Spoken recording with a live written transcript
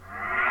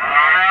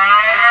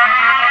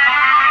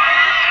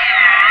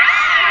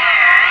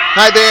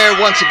Hi there,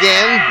 once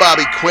again,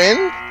 Bobby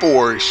Quinn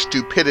for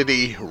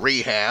Stupidity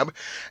Rehab.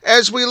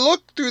 As we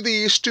look through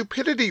the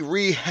Stupidity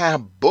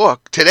Rehab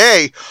book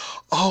today,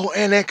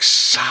 an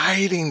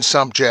exciting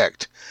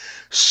subject.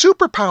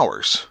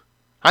 Superpowers.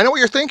 I know what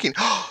you're thinking.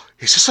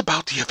 Is this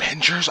about the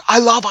Avengers? I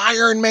love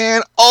Iron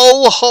Man.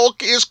 Oh,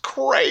 Hulk is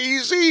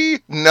crazy.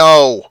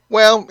 No.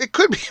 Well, it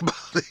could be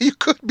you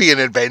could be an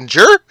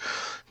Avenger.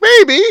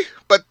 Maybe,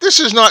 but this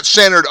is not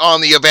centered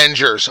on the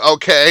Avengers,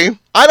 okay?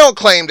 I don't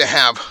claim to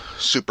have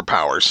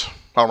superpowers,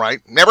 all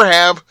right? Never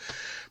have,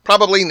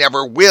 probably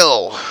never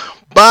will.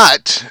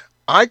 But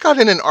I got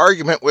in an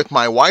argument with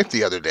my wife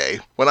the other day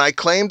when I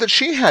claimed that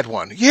she had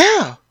one.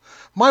 Yeah,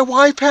 my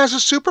wife has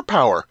a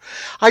superpower.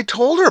 I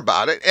told her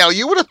about it. Now,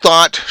 you would have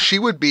thought she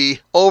would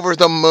be over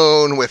the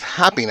moon with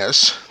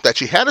happiness that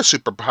she had a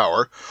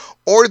superpower,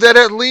 or that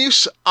at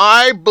least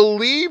I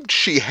believed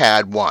she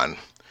had one.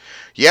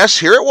 Yes,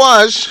 here it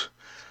was,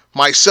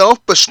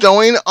 myself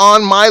bestowing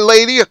on my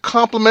lady a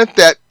compliment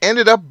that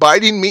ended up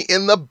biting me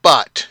in the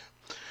butt.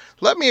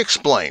 Let me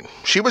explain.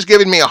 She was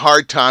giving me a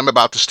hard time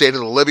about the state of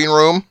the living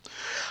room.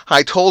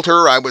 I told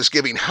her I was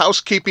giving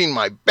housekeeping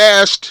my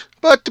best,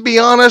 but to be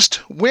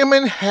honest,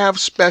 women have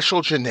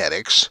special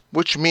genetics,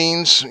 which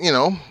means,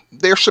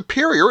 they're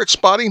superior at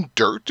spotting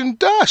dirt and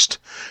dust.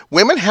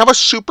 Women have a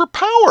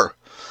superpower,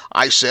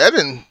 I said,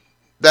 and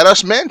that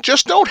us men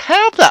just don't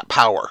have that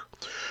power.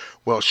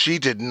 Well, she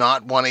did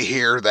not want to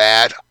hear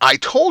that. I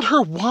told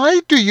her,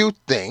 why do you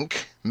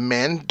think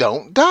men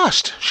don't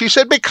dust? She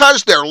said,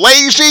 because they're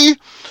lazy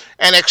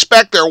and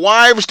expect their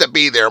wives to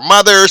be their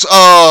mothers.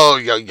 Oh,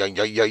 yeah.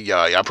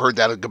 I've heard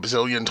that a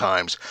gazillion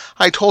times.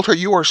 I told her,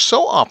 you are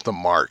so off the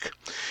mark.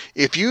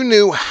 If you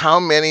knew how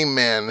many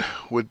men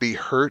would be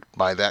hurt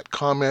by that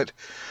comment,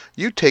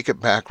 you'd take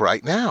it back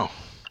right now.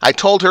 I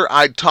told her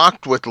I'd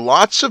talked with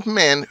lots of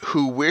men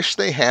who wish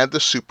they had the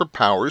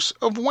superpowers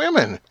of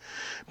women.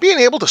 Being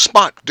able to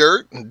spot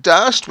dirt and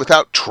dust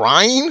without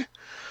trying.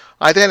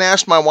 I then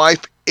asked my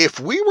wife, if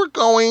we were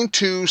going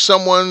to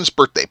someone's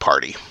birthday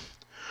party,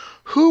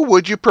 who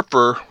would you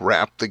prefer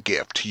wrap the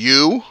gift,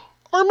 you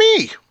or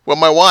me? Well,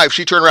 my wife,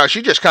 she turned around,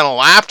 she just kind of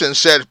laughed and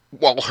said,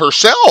 well,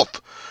 herself.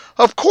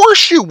 Of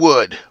course you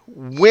would.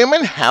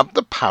 Women have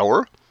the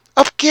power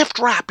of gift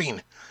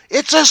wrapping.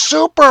 It's a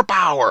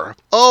superpower.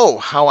 Oh,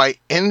 how I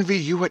envy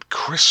you at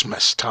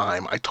Christmas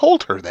time. I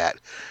told her that.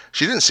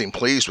 She didn't seem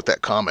pleased with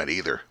that comment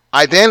either.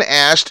 I then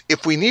asked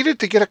if we needed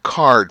to get a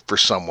card for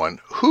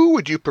someone, who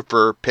would you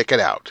prefer pick it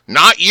out?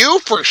 Not you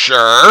for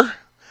sure.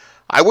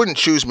 I wouldn't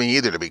choose me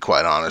either, to be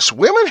quite honest.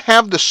 Women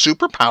have the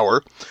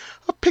superpower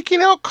of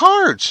picking out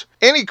cards.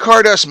 Any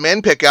card us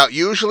men pick out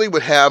usually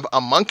would have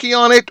a monkey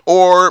on it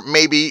or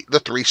maybe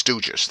the Three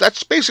Stooges.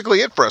 That's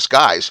basically it for us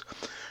guys.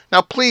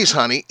 Now please,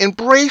 honey,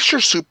 embrace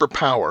your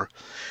superpower.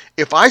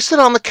 If I sit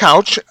on the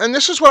couch, and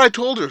this is what I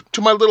told her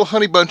to my little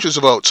honey bunches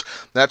of oats.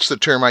 That's the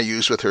term I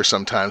use with her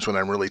sometimes when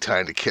I'm really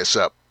trying to kiss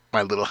up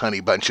my little honey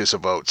bunches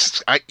of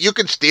oats. You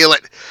can steal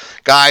it,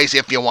 guys,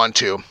 if you want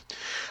to.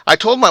 I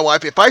told my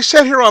wife, if I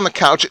sit here on the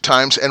couch at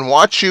times and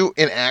watch you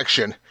in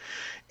action,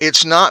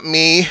 it's not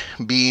me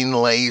being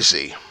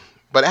lazy,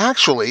 but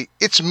actually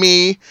it's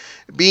me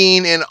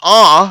being in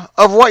awe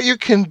of what you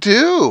can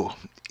do.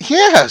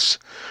 Yes.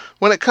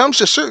 When it comes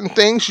to certain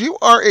things, you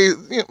are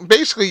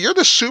basically you're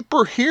the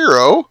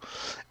superhero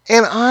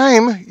and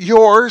I'm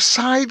your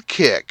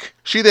sidekick.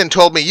 She then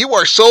told me, you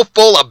are so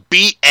full of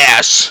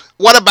BS.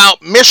 What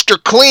about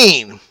Mr.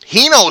 Clean?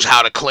 He knows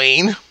how to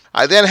clean.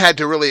 I then had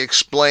to really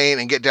explain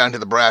and get down to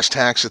the brass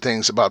tacks of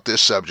things about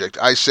this subject.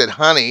 I said,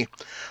 honey,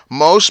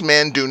 most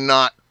men do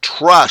not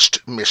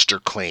trust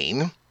Mr.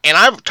 Clean. And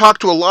I've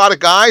talked to a lot of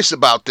guys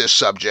about this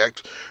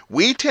subject.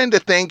 We tend to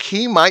think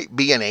he might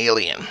be an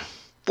alien.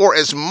 For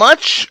as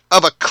much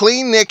of a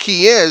clean Nick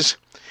he is,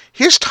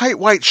 his tight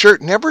white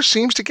shirt never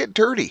seems to get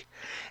dirty.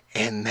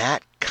 And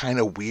that kind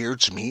of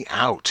weirds me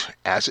out,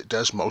 as it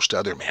does most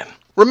other men.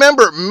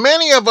 Remember,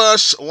 many of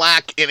us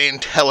lack in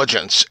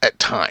intelligence at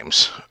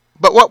times.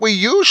 But what we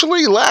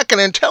usually lack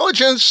in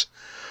intelligence,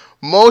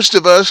 most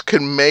of us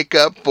can make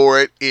up for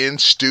it in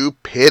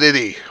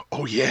stupidity.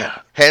 Oh yeah.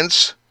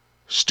 Hence,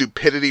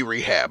 Stupidity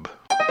Rehab.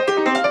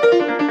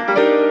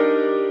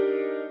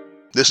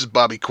 This is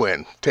Bobby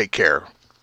Quinn. Take care.